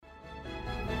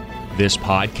This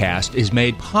podcast is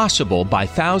made possible by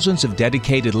thousands of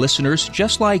dedicated listeners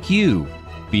just like you.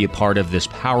 Be a part of this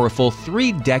powerful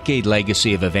 3-decade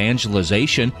legacy of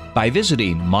evangelization by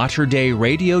visiting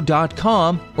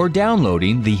materdeiradio.com or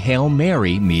downloading the Hail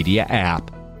Mary Media app.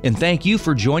 And thank you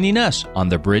for joining us on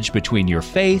the bridge between your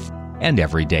faith and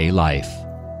everyday life.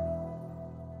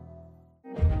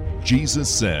 Jesus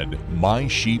said, "My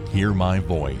sheep hear my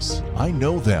voice. I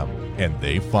know them, and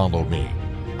they follow me.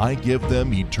 I give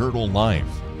them eternal life,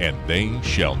 and they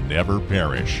shall never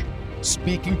perish."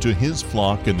 Speaking to his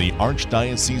flock in the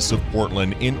Archdiocese of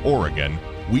Portland in Oregon,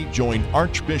 we join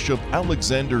Archbishop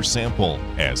Alexander Sample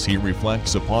as he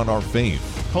reflects upon our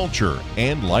faith, culture,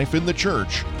 and life in the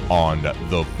church on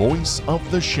The Voice of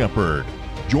the Shepherd.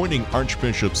 Joining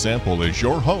Archbishop Sample is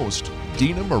your host,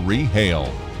 Dina Marie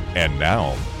Hale. And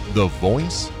now, The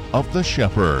Voice of the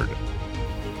Shepherd.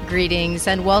 Greetings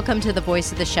and welcome to The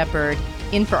Voice of the Shepherd.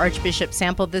 In for Archbishop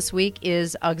Sample this week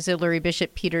is Auxiliary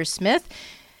Bishop Peter Smith.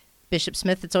 Bishop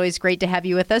Smith, it's always great to have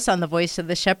you with us on The Voice of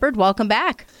the Shepherd. Welcome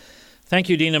back. Thank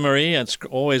you, Dina Marie. It's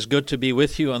always good to be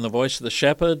with you on The Voice of the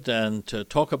Shepherd and to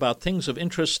talk about things of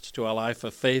interest to our life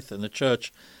of faith in the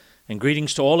church. And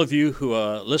greetings to all of you who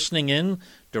are listening in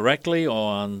directly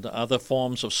or on other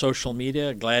forms of social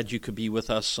media. Glad you could be with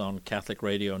us on Catholic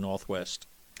Radio Northwest.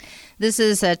 This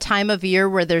is a time of year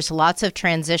where there's lots of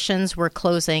transitions. We're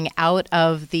closing out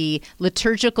of the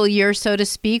liturgical year, so to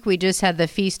speak. We just had the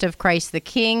Feast of Christ the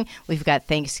King. We've got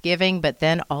Thanksgiving, but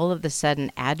then all of a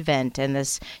sudden Advent and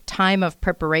this time of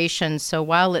preparation. So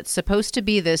while it's supposed to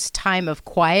be this time of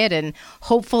quiet and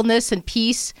hopefulness and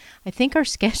peace, I think our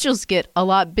schedules get a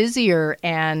lot busier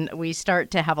and we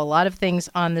start to have a lot of things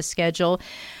on the schedule.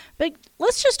 But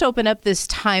let's just open up this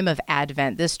time of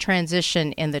Advent, this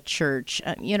transition in the church.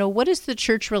 What does the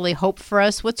church really hope for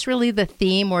us? What's really the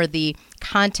theme or the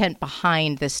content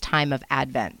behind this time of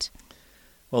Advent?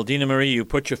 Well, Dina Marie, you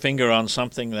put your finger on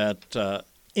something that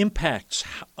impacts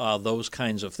those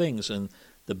kinds of things and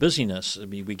the busyness. I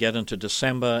mean, we get into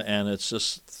December and it's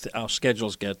just our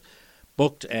schedules get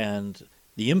booked and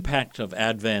the impact of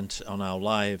Advent on our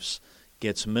lives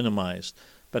gets minimized.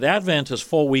 But Advent is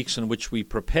 4 weeks in which we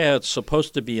prepare. It's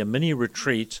supposed to be a mini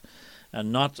retreat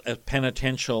and not a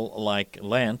penitential like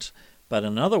Lent, but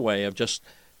another way of it's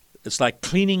like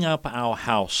cleaning up our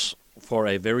house for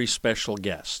a very special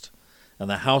guest, and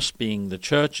the house being the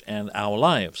church and our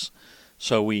lives.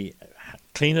 So we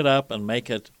clean it up and make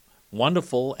it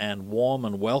wonderful and warm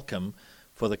and welcome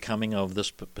for the coming of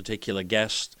this particular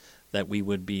guest that we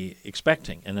would be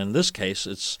expecting. And in this case,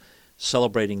 it's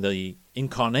celebrating the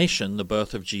incarnation, the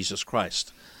birth of Jesus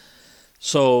Christ.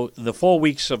 So the 4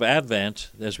 weeks of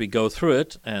Advent, as we go through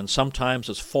it, and sometimes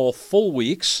it's 4 full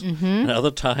weeks, and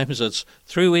other times it's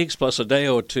 3 weeks plus a day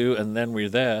or two, and then we're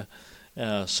there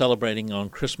celebrating on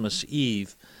Christmas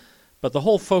Eve. But the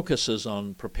whole focus is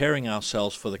on preparing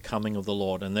ourselves for the coming of the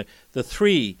Lord, and the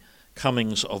three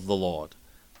comings of the Lord,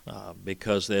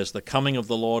 because there's the coming of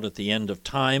the Lord at the end of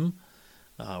time,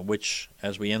 which,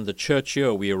 as we end the church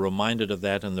year, we are reminded of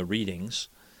that in the readings.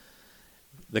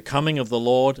 The coming of the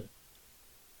Lord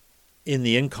in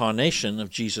the incarnation of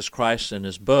Jesus Christ and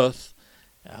his birth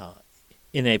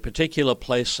in a particular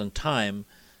place and time,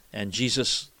 and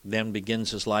Jesus then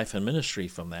begins his life and ministry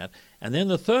from that. And then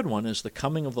the third one is the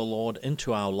coming of the Lord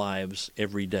into our lives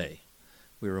every day.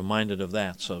 We're reminded of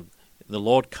that. So the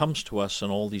Lord comes to us in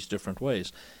all these different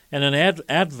ways. And in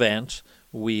Advent,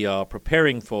 we are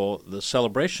preparing for the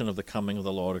celebration of the coming of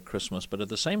the Lord at Christmas, but at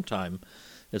the same time,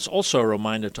 it's also a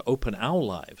reminder to open our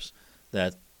lives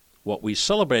that what we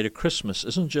celebrate at Christmas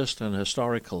isn't just an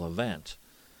historical event,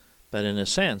 but in a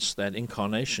sense, that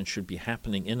incarnation should be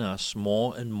happening in us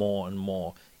more and more and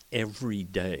more every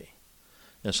day.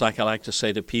 It's like I like to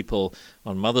say to people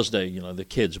on Mother's Day, the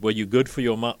kids, were you good for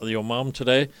your mom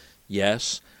today?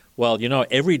 Yes. Well,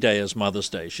 every day is Mother's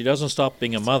Day. She doesn't stop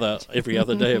being a mother every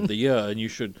other day of the year, and you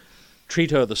should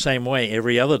treat her the same way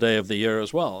every other day of the year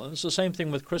as well. And it's the same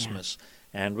thing with Christmas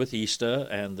and with Easter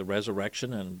and the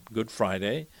resurrection and Good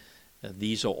Friday.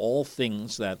 These are all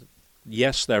things that,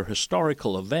 yes, they're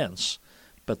historical events,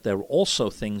 but they're also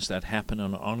things that happen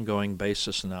on an ongoing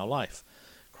basis in our life.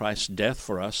 Christ's death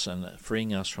for us and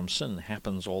freeing us from sin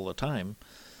happens all the time.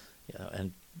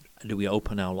 And do we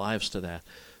open our lives to that?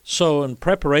 So in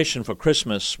preparation for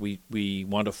Christmas, we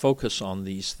want to focus on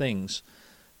these things.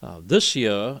 This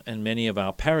year, in many of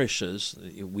our parishes,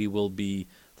 we will be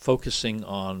focusing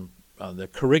on the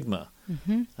Kerygma.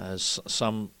 As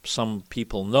some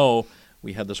people know,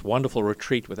 we had this wonderful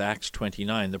retreat with Acts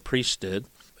 29. The priest did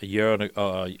a year and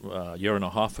a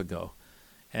half ago.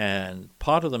 And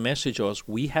part of the message was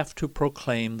we have to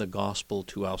proclaim the gospel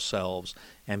to ourselves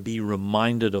and be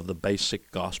reminded of the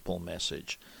basic gospel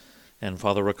message. And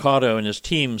Father Ricardo and his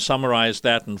team summarized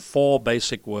that in 4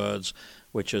 basic words,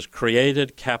 which is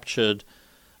created, captured,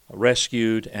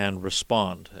 rescued, and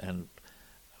respond. And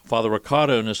Father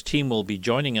Ricardo and his team will be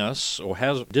joining us, or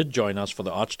did join us, for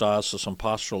the Archdiocesan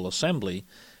Pastoral Assembly,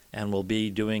 and will be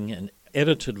doing an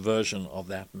edited version of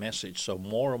that message. So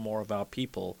more and more of our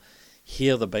people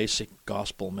hear the basic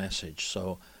gospel message.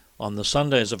 So on the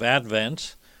Sundays of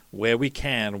Advent, where we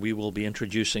can, we will be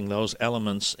introducing those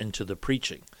elements into the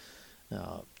preaching,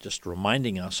 just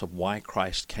reminding us of why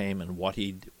Christ came and what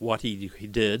he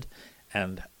did,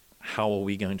 and how are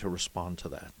we going to respond to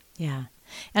that. Yeah.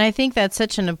 And I think that's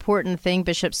such an important thing,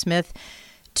 Bishop Smith,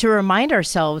 to remind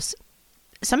ourselves.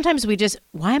 Sometimes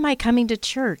why am I coming to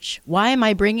church? Why am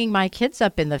I bringing my kids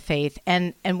up in the faith?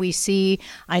 And we see,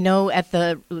 I know at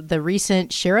the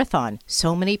recent Share-a-thon,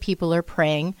 so many people are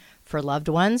praying for loved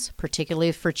ones,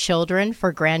 particularly for children,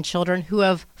 for grandchildren who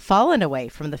have fallen away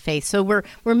from the faith. So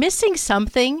we're missing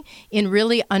something in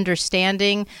really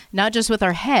understanding, not just with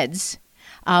our heads,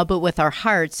 but with our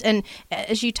hearts. And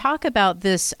as you talk about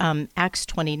this Acts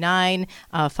 29,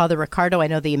 Father Ricardo, I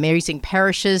know the amazing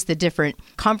parishes, the different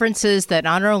conferences that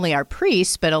not only our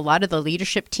priests, but a lot of the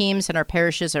leadership teams in our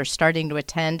parishes are starting to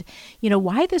attend.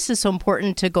 Why this is so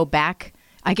important to go back,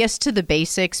 I guess, to the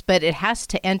basics, but it has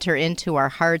to enter into our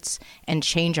hearts and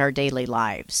change our daily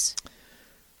lives.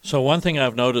 So one thing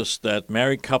I've noticed that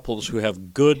married couples who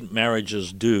have good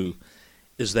marriages do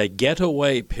is they get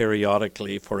away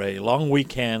periodically for a long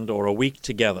weekend or a week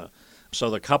together. So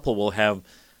the couple will have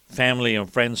family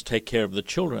and friends take care of the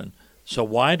children. So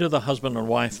why do the husband and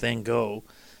wife then go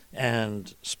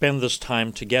and spend this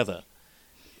time together?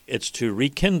 It's to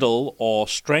rekindle or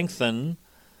strengthen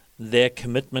their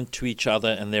commitment to each other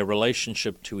and their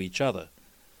relationship to each other.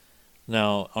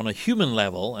 Now, on a human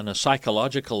level and a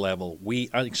psychological level, we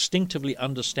instinctively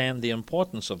understand the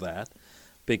importance of that,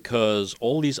 because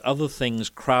all these other things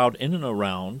crowd in and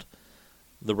around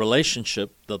the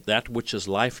relationship, that which is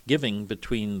life-giving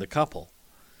between the couple.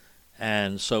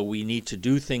 And so we need to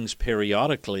do things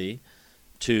periodically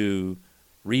to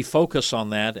refocus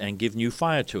on that and give new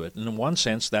fire to it. And in one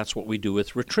sense, that's what we do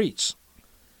with retreats.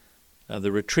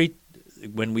 The retreat,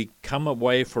 when we come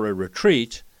away for a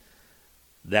retreat,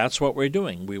 that's what we're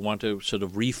doing. We want to sort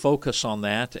of refocus on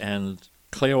that and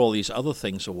clear all these other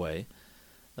things away.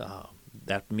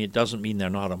 That doesn't mean they're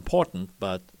not important,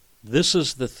 but this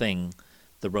is the thing,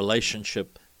 the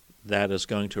relationship that is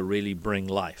going to really bring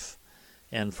life.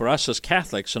 And for us as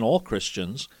Catholics and all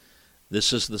Christians,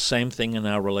 this is the same thing in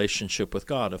our relationship with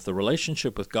God. If the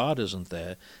relationship with God isn't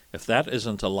there, if that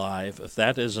isn't alive, if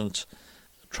that isn't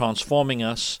transforming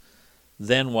us,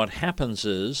 then what happens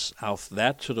is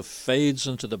that sort of fades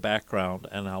into the background,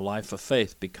 and our life of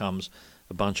faith becomes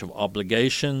a bunch of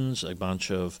obligations, a bunch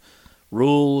of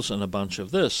rules, and a bunch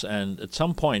of this. And at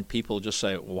some point, people just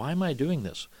say, why am I doing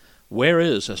this? Where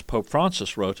is, as Pope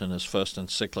Francis wrote in his first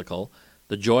encyclical,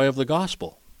 the joy of the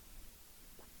gospel?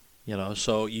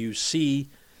 So you see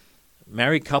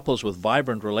married couples with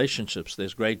vibrant relationships,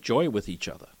 there's great joy with each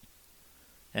other.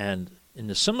 And in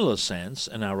a similar sense,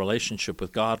 in our relationship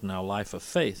with God and our life of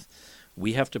faith,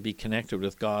 we have to be connected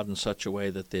with God in such a way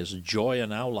that there's joy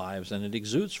in our lives and it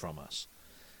exudes from us.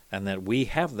 And that we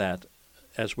have that,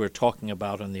 as we're talking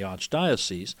about in the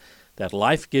Archdiocese, that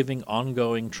life-giving,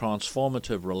 ongoing,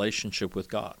 transformative relationship with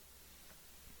God.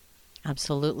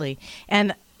 Absolutely.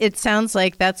 And it sounds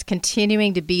like that's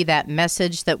continuing to be that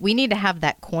message, that we need to have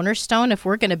that cornerstone if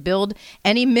we're going to build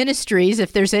any ministries,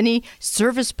 if there's any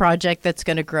service project that's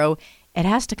going to grow. It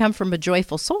has to come from a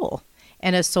joyful soul,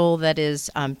 and a soul that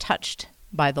is touched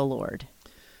by the Lord.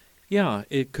 Yeah,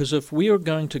 because if we are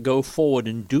going to go forward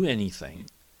and do anything,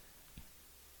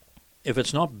 if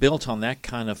it's not built on that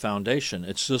kind of foundation,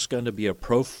 it's just going to be a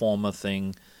pro forma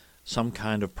thing, some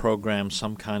kind of program,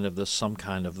 some kind of this, some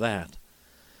kind of that.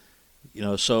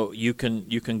 So you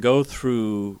can go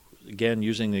through, again,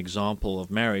 using the example of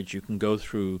marriage, you can go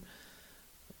through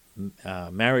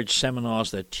marriage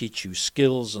seminars that teach you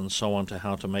skills and so on to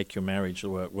how to make your marriage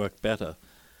work better.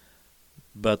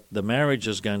 But the marriage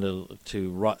is going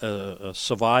to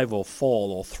survive or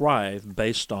fall or thrive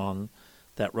based on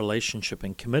that relationship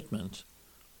and commitment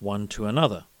one to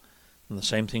another. And the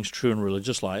same thing's true in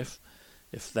religious life.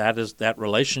 If that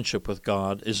relationship with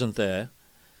God isn't there,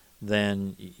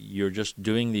 then you're just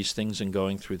doing these things and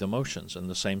going through the motions. And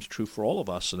the same's true for all of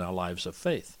us in our lives of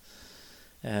faith.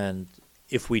 And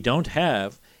if we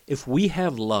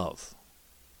have love,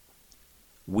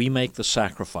 we make the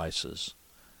sacrifices,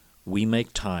 we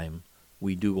make time,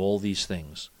 we do all these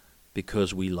things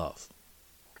because we love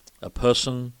a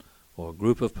person or a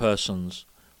group of persons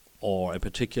or a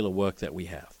particular work that we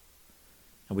have.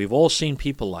 And we've all seen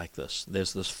people like this.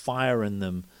 There's this fire in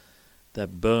them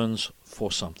that burns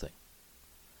for something.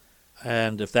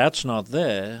 And if that's not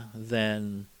there,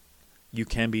 then you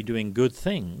can be doing good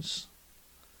things,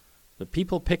 but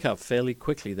people pick up fairly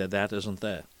quickly that that isn't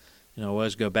there. I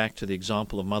always go back to the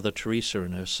example of Mother Teresa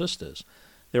and her sisters.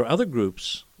 There are other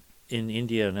groups in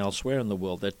India and elsewhere in the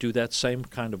world that do that same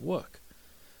kind of work.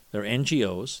 They're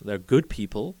NGOs, they're good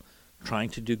people trying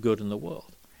to do good in the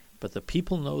world. But the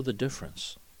people know the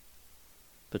difference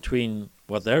between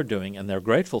what they're doing, and they're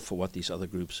grateful for what these other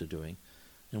groups are doing,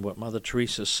 and what Mother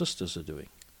Teresa's sisters are doing.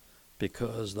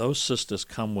 Because those sisters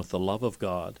come with the love of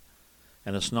God,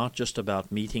 and it's not just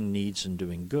about meeting needs and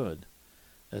doing good.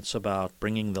 It's about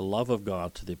bringing the love of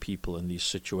God to the people in these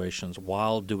situations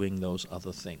while doing those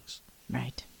other things.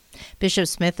 Right. Bishop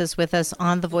Smith is with us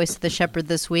on The Voice of the Shepherd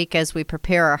this week as we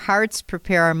prepare our hearts,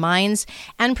 prepare our minds,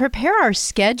 and prepare our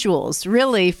schedules,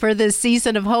 really, for this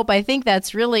season of hope. I think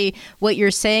that's really what you're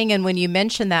saying. And when you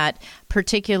mention that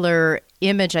particular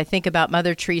image, I think about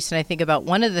Mother Teresa, and I think about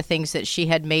one of the things that she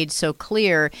had made so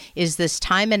clear is this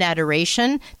time in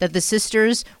adoration, that the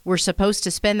sisters were supposed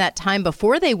to spend that time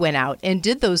before they went out and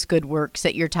did those good works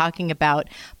that you're talking about.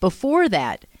 Before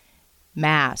that,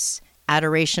 Mass,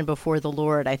 adoration before the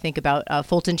Lord. I think about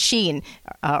Fulton Sheen,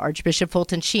 Archbishop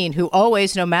Fulton Sheen, who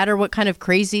always, no matter what kind of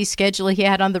crazy schedule he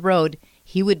had on the road,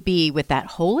 he would be with that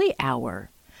holy hour.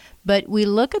 But we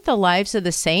look at the lives of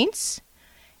the saints,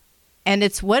 and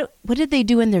it's what did they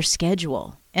do in their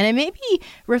schedule? And I maybe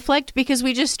reflect, because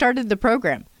we just started the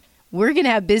program. We're going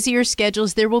to have busier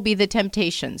schedules. There will be the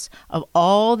temptations of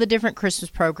all the different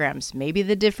Christmas programs, maybe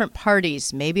the different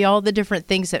parties, maybe all the different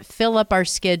things that fill up our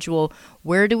schedule.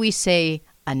 Where do we say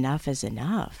enough is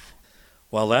enough?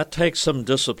 Well, that takes some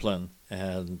discipline.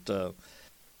 And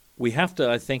we have to,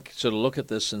 I think, sort of look at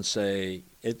this and say,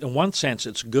 in one sense,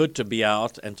 it's good to be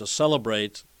out and to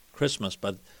celebrate Christmas,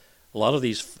 but a lot of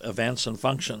these events and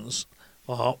functions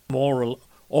are more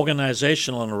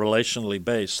organizational and relationally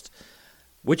based,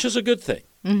 which is a good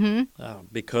thing,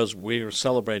 because we're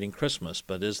celebrating Christmas.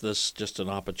 But is this just an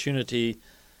opportunity?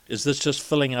 Is this just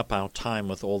filling up our time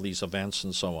with all these events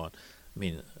and so on? I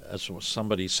mean, as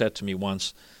somebody said to me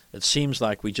once, it seems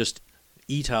like we just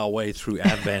eat our way through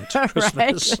Advent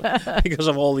Christmas because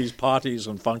of all these parties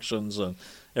and functions, and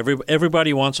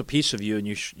everybody wants a piece of you, and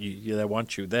they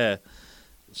want you there.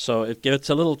 So it gets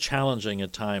a little challenging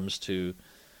at times to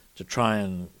try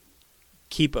and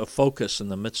keep a focus in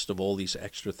the midst of all these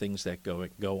extra things that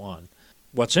go on.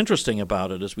 What's interesting about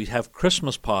it is we have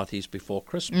Christmas parties before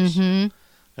Christmas,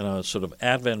 sort of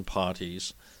Advent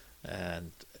parties,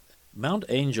 and Mount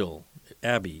Angel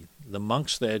Abbey, the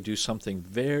monks there do something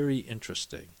very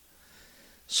interesting.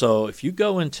 So if you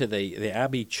go into the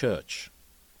Abbey church,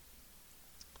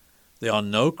 there are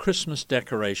no Christmas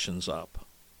decorations up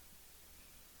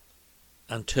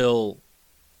until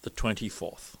the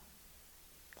 24th.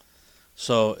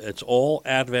 So it's all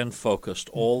Advent focused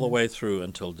all the way through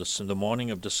until the morning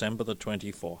of December the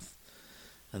 24th.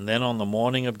 And then on the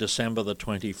morning of December the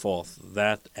 24th,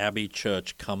 that Abbey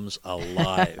church comes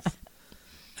alive.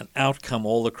 And out come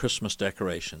all the Christmas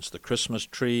decorations, the Christmas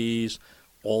trees,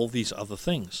 all these other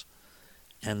things.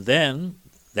 And then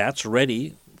that's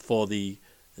ready for the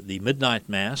midnight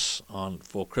Mass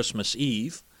for Christmas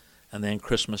Eve and then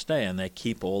Christmas Day. And they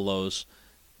keep all those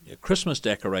Christmas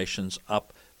decorations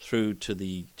up through to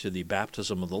the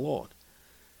baptism of the Lord.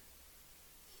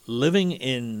 Living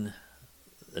in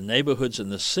the neighborhoods in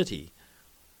the city,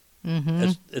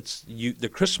 it's the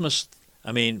Christmas.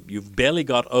 I mean, you've barely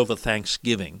got over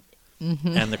Thanksgiving,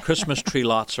 and the Christmas tree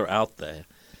lots are out there.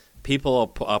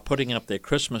 People are putting up their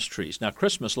Christmas trees. Now,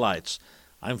 Christmas lights,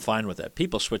 I'm fine with that.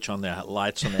 People switch on their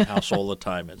lights in their house all the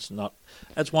time.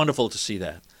 It's wonderful to see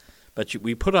that. But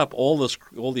we put up all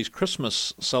these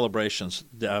Christmas celebrations,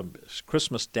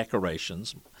 Christmas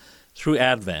decorations through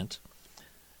Advent,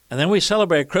 and then we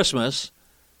celebrate Christmas,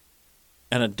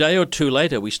 and a day or two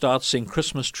later we start seeing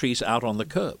Christmas trees out on the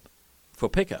curb for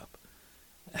pickup.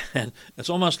 And it's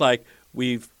almost like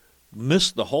we've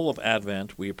missed the whole of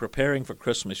Advent. We're preparing for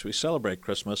Christmas. We celebrate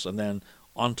Christmas, and then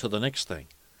on to the next thing.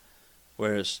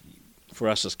 Whereas for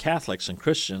us as Catholics and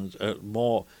Christians,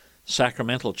 more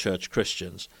sacramental church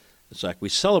Christians, it's like we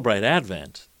celebrate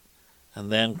Advent,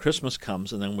 and then Christmas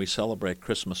comes, and then we celebrate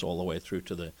Christmas all the way through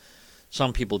to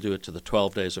some people do it to the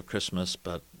 12 days of Christmas,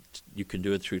 but you can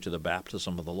do it through to the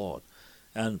baptism of the Lord.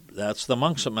 And that's the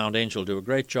monks at Mount Angel do a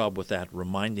great job with that,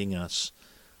 reminding us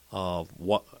of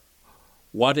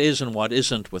what is and what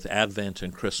isn't with Advent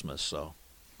and Christmas. So.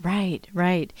 Right,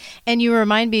 right. And you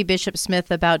remind me, Bishop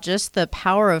Smith, about just the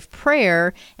power of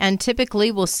prayer. And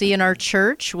typically we'll see in our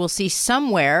church, we'll see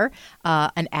somewhere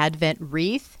an Advent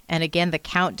wreath. And again, the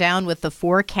countdown with the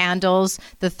 4 candles,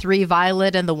 the 3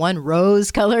 violet and the 1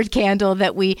 rose-colored candle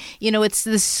that it's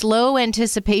the slow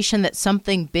anticipation that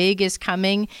something big is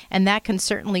coming. And that can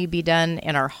certainly be done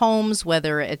in our homes,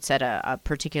 whether it's at a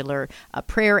particular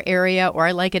prayer area, or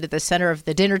I like it at the center of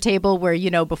the dinner table where,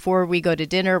 before we go to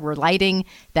dinner, we're lighting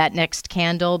that next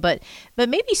candle. But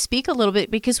maybe speak a little bit,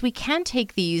 because we can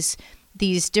take these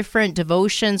different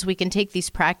devotions, we can take these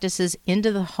practices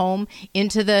into the home,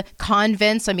 into the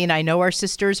convents. I mean, I know our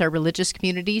sisters, our religious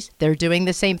communities, they're doing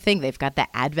the same thing. They've got the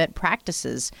Advent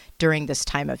practices during this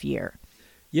time of year.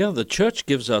 Yeah, the church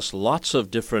gives us lots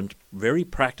of different, very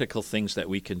practical things that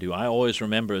we can do. I always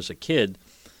remember as a kid,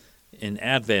 in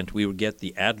Advent, we would get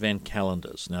the Advent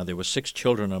calendars. Now, there were 6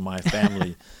 children in my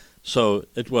family, so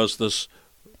it was this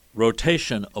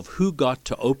rotation of who got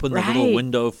to open the little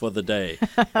window for the day,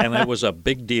 and it was a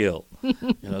big deal.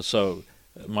 So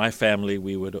my family,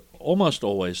 we would almost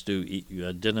always do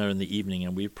dinner in the evening,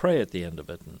 and we'd pray at the end of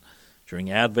it. And during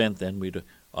Advent, then we'd,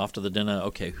 after the dinner,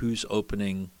 okay, who's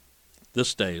opening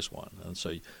this day's one? And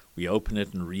so we open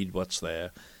it and read what's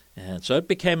there. And so it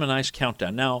became a nice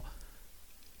countdown. Now,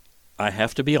 I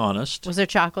have to be honest. Was there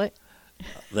chocolate?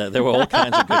 There were all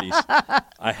kinds of goodies.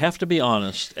 I have to be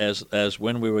honest, as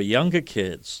when we were younger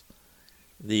kids,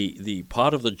 the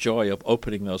part of the joy of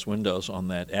opening those windows on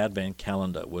that Advent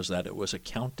calendar was that it was a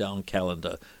countdown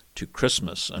calendar to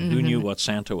Christmas, and who knew what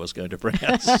Santa was going to bring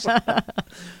us.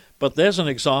 But there's an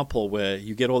example where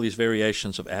you get all these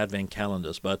variations of Advent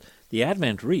calendars, but the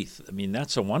Advent wreath, I mean,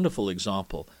 that's a wonderful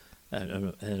example.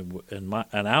 In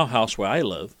our house where I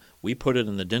live, we put it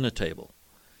in the dinner table.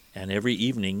 And every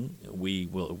evening we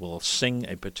will sing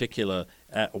a particular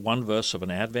one verse of an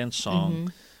Advent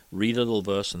song, read a little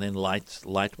verse, and then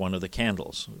light one of the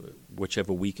candles,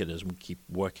 whichever week it is. We keep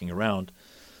working around.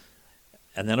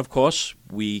 And then, of course,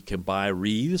 we can buy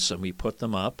wreaths and we put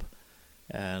them up,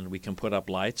 and we can put up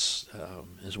lights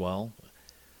as well.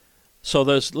 So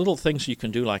there's little things you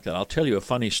can do like that. I'll tell you a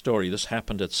funny story. This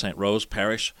happened at St. Rose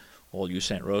Parish. All you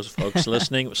St. Rose folks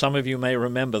listening, some of you may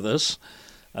remember this.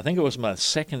 I think it was my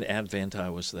second Advent I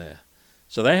was there.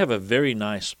 So they have a very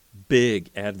nice, big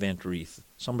Advent wreath.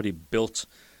 Somebody built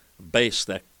a base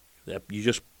that you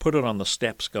just put it on the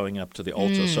steps going up to the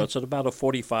altar. So it's at about a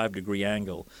 45-degree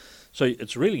angle. So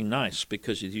it's really nice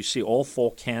because you see all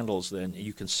 4 candles there, and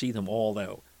you can see them all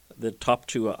there. The top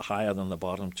 2 are higher than the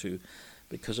bottom 2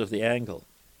 because of the angle.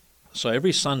 So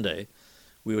every Sunday,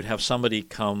 we would have somebody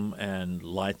come and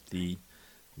light the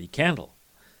candle.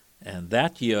 And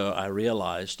that year I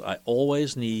realized I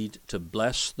always need to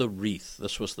bless the wreath.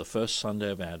 This was the first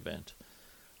Sunday of Advent.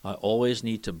 I always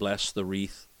need to bless the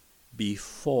wreath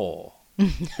before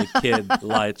the kid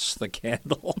lights the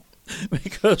candle.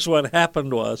 Because what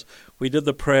happened was we did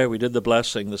the prayer, we did the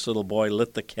blessing, this little boy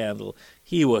lit the candle.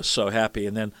 He was so happy.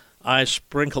 And then I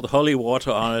sprinkled holy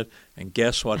water on it, and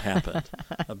guess what happened?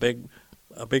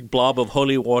 A big blob of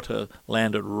holy water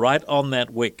landed right on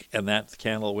that wick, and that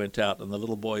candle went out, and the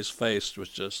little boy's face was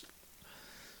just...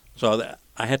 So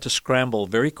I had to scramble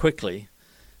very quickly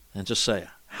and just say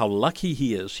how lucky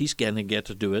he is. He's going to get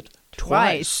to do it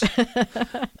twice.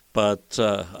 But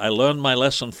I learned my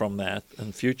lesson from that.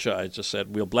 In future, I just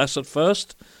said, we'll bless it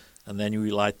first, and then you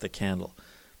light the candle.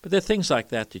 But there are things like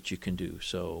that you can do.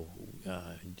 So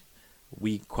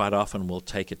we quite often will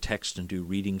take a text and do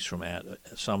readings from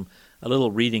a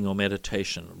little reading or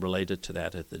meditation related to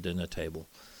that at the dinner table.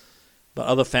 But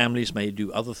other families may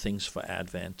do other things for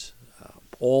Advent,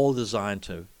 all designed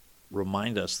to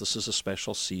remind us this is a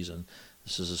special season.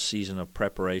 This is a season of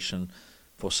preparation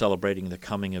for celebrating the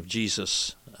coming of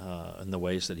Jesus and the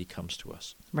ways that he comes to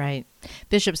us. Right.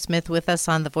 Bishop Smith with us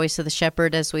on The Voice of the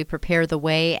Shepherd as we prepare the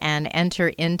way and enter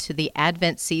into the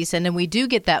Advent season. And we do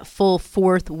get that full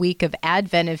 4th week of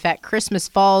Advent. In fact, Christmas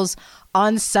falls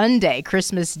on Sunday,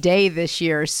 Christmas Day this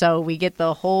year. So we get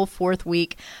the whole 4th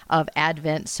week of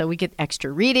Advent. So we get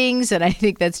extra readings. And I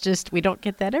think we don't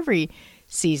get that every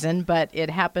season, but it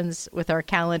happens with our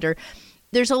calendar.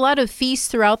 There's a lot of feasts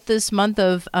throughout this month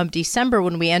of December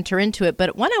when we enter into it,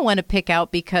 but one I want to pick out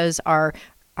because our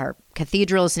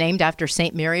cathedral is named after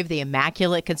St. Mary of the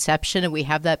Immaculate Conception, and we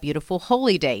have that beautiful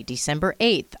holy day, December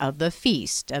 8th, of the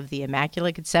Feast of the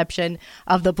Immaculate Conception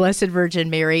of the Blessed Virgin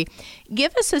Mary.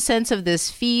 Give us a sense of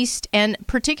this feast, and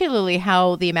particularly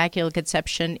how the Immaculate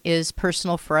Conception is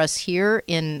personal for us here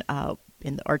in the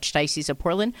Archdiocese of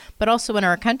Portland, but also in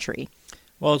our country.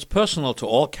 Well, it's personal to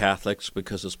all Catholics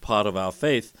because it's part of our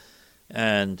faith.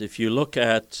 And if you look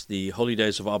at the holy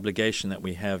days of obligation that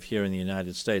we have here in the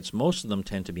United States, most of them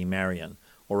tend to be Marian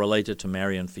or related to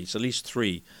Marian feasts, at least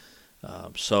 3.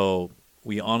 So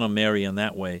we honor Mary in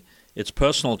that way. It's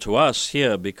personal to us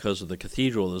here because of the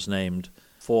cathedral is named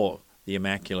for the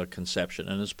Immaculate Conception.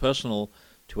 And it's personal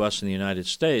to us in the United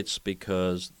States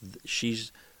because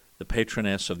she's the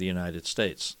patroness of the United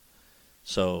States.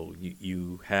 So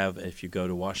you have, if you go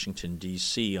to Washington,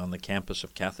 D.C., on the campus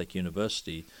of Catholic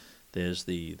University, there's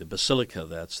the basilica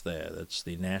that's there. That's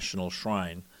the national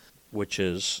shrine, which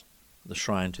is the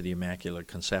shrine to the Immaculate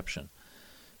Conception.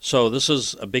 So this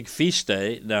is a big feast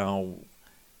day. Now,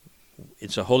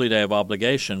 it's a holy day of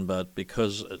obligation, but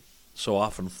because it so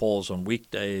often falls on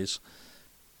weekdays,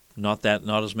 not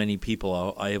as many people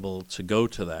are able to go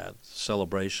to that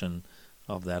celebration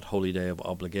of that holy day of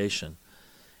obligation.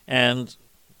 And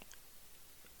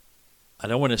I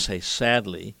don't want to say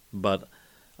sadly, but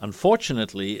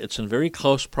unfortunately, it's in very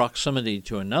close proximity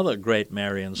to another great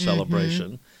Marian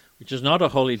celebration, which is not a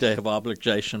holy day of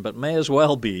obligation, but may as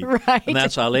well be. Right. And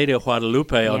that's Our Lady of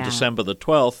Guadalupe on December the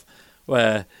 12th,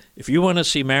 where if you want to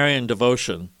see Marian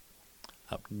devotion,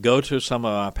 go to some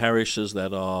of our parishes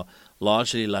that are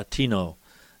largely Latino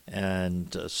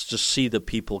and just see the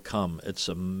people come. It's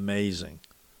amazing,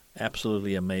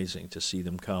 absolutely amazing to see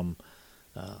them come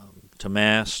to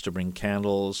Mass, to bring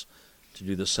candles, to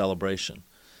do the celebration.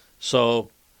 So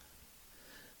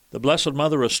the Blessed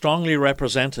Mother is strongly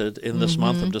represented in this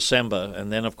month of December,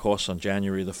 and then, of course, on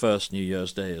January the 1st, New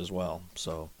Year's Day as well.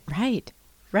 So Right.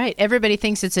 Everybody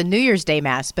thinks it's a New Year's Day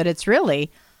Mass, but it's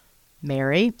really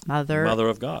Mary, Mother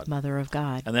of God. Mother of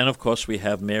God. And then, of course, we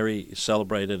have Mary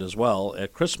celebrated as well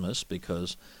at Christmas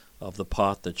because of the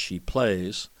part that she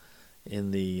plays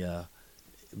in the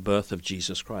birth of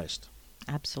Jesus Christ.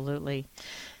 Absolutely.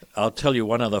 I'll tell you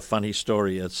one other funny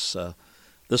story. It's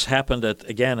this happened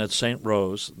at St.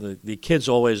 Rose. The kids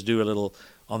always do a little,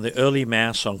 on the early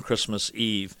Mass on Christmas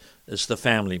Eve, it's the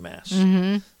family Mass.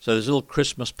 So there's a little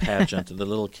Christmas pageant that the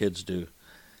little kids do.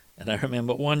 And I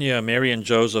remember one year Mary and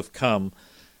Joseph come,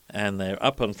 and they're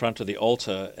up in front of the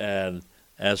altar, and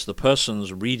as the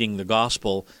person's reading the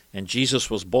gospel, and Jesus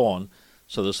was born,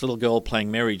 so this little girl playing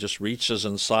Mary just reaches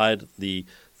inside the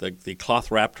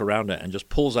cloth wrapped around her and just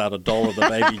pulls out a doll of the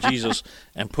baby Jesus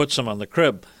and puts him on the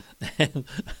crib. And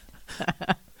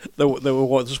there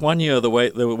was one year the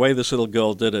way this little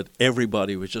girl did it,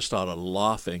 everybody was just started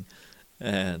laughing,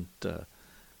 and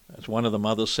as one of the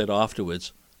mothers said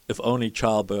afterwards, if only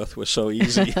childbirth was so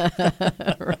easy.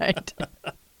 Right.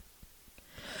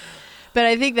 But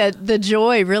I think that the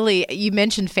joy really, you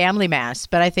mentioned family Mass,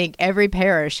 but I think every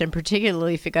parish, and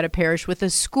particularly if you've got a parish with a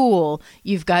school,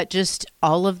 you've got just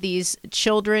all of these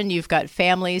children, you've got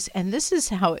families, and this is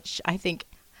how it, I think,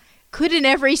 couldn't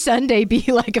every Sunday be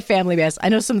like a family Mass? I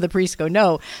know some of the priests go,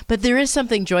 no, but there is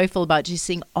something joyful about just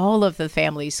seeing all of the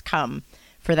families come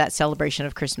for that celebration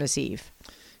of Christmas Eve.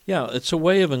 Yeah, it's a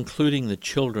way of including the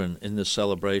children in the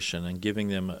celebration and giving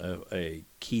them a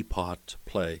key part to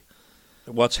play.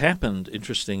 What's happened,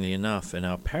 interestingly enough, in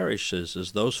our parishes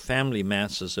is those family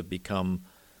Masses have become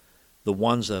the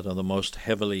ones that are the most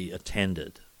heavily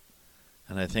attended.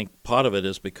 And I think part of it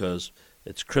is because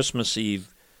it's Christmas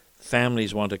Eve,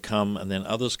 families want to come, and then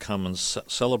others come and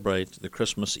celebrate the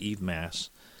Christmas Eve Mass.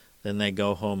 Then they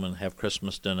go home and have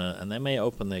Christmas dinner, and they may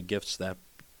open their gifts that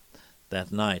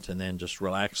night and then just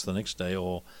relax the next day,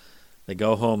 or they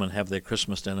go home and have their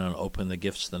Christmas dinner and open the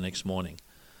gifts the next morning.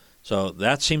 So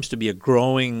that seems to be a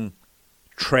growing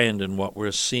trend in what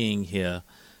we're seeing here.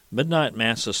 Midnight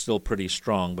Mass is still pretty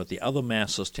strong, but the other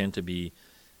Masses tend to be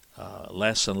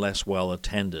less and less well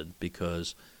attended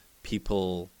because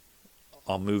people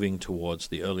are moving towards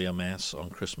the earlier Mass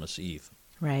on Christmas Eve.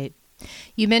 Right.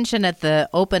 You mentioned at the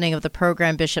opening of the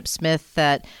program, Bishop Smith,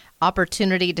 that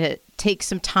opportunity to take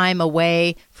some time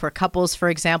away for couples, for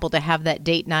example, to have that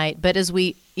date night. But as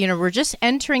we're just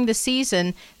entering the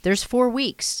season, there's 4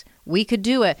 weeks. We could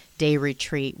do a day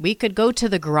retreat. We could go to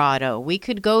the grotto. We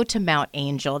could go to Mount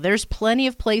Angel. There's plenty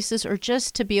of places, or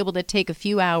just to be able to take a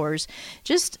few hours.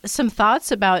 Just some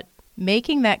thoughts about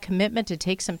making that commitment to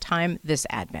take some time this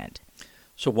Advent.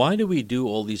 So why do we do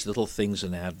all these little things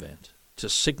in Advent? To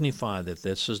signify that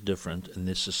this is different and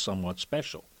this is somewhat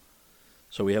special.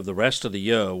 So we have the rest of the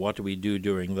year. What do we do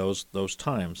during those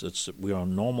times? It's a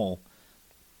normal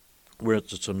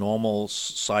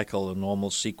cycle, a normal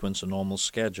sequence, a normal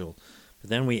schedule. But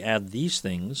then we add these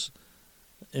things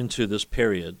into this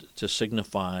period to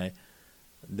signify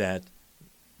that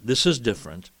this is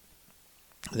different.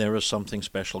 There is something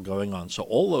special going on. So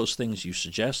all those things you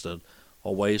suggested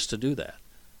are ways to do that.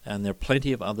 And there are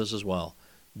plenty of others as well.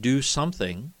 Do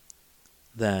something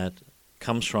that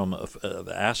comes from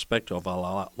the aspect of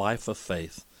our life of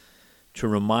faith to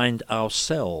remind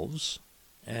ourselves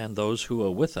and those who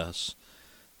are with us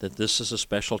that this is a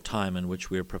special time in which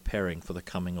we are preparing for the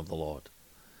coming of the Lord.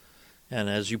 And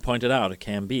as you pointed out, it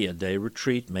can be a day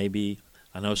retreat. Maybe,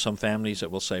 I know some families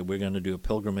that will say, we're going to do a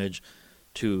pilgrimage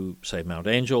to, say, Mount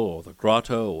Angel or the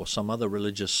Grotto or some other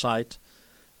religious site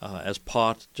as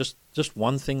part, just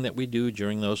one thing that we do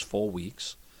during those 4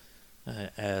 weeks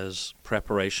as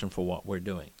preparation for what we're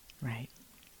doing. Right.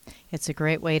 It's a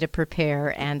great way to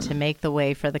prepare and to make the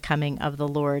way for the coming of the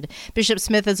Lord. Bishop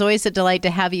Smith, it's always a delight to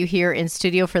have you here in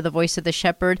studio for the Voice of the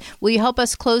Shepherd. Will you help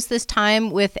us close this time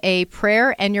with a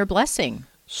prayer and your blessing?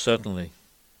 Certainly.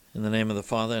 In the name of the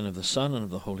Father, and of the Son, and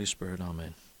of the Holy Spirit.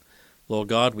 Amen. Lord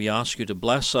God, we ask you to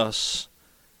bless us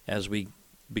as we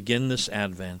begin this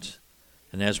Advent,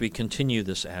 and as we continue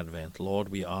this Advent. Lord,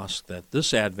 we ask that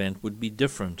this Advent would be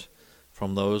different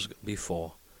from those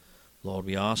before. Lord,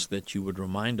 we ask that you would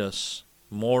remind us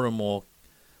more and more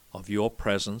of your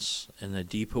presence in a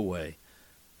deeper way,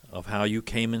 of how you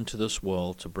came into this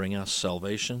world to bring us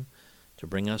salvation, to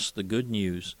bring us the good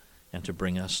news, and to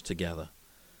bring us together.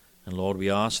 And Lord, we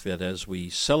ask that as we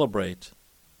celebrate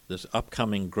this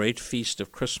upcoming great feast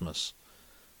of Christmas,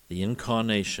 the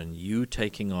incarnation, you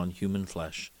taking on human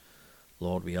flesh,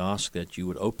 Lord, we ask that you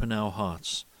would open our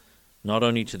hearts, not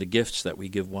only to the gifts that we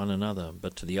give one another,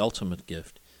 but to the ultimate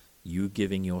gift, you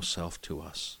giving yourself to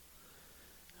us.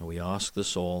 And we ask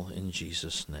this all in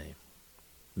Jesus' name.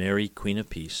 Mary, Queen of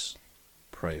Peace,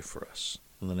 pray for us.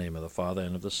 In the name of the Father,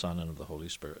 and of the Son, and of the Holy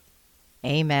Spirit.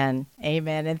 Amen.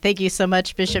 Amen. And thank you so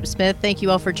much, Bishop Smith. Thank you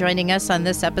all for joining us on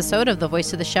this episode of The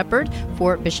Voice of the Shepherd.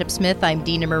 For Bishop Smith, I'm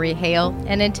Dina Marie Hale.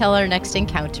 And until our next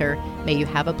encounter, may you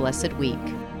have a blessed week.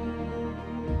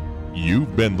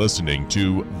 You've been listening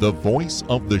to The Voice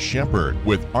of the Shepherd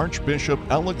with Archbishop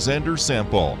Alexander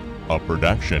Sample, a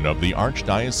production of the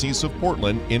Archdiocese of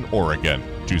Portland in Oregon.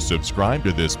 To subscribe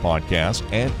to this podcast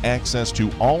and access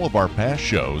to all of our past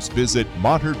shows, visit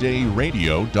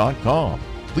materdeiradio.com.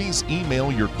 Please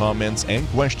email your comments and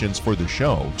questions for the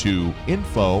show to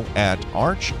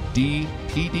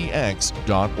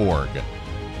info@archdpdx.org.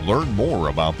 Learn more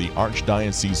about the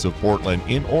Archdiocese of Portland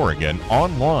in Oregon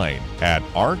online at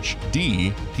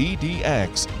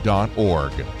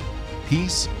archdpdx.org.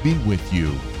 Peace be with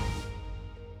you.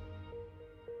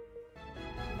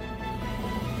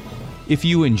 If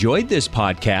you enjoyed this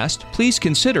podcast, please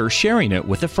consider sharing it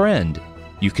with a friend.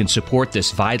 You can support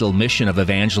this vital mission of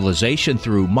evangelization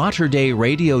through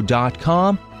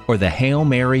materdeiradio.com or the Hail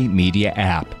Mary Media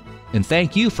app. And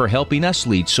thank you for helping us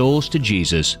lead souls to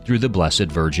Jesus through the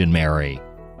Blessed Virgin Mary.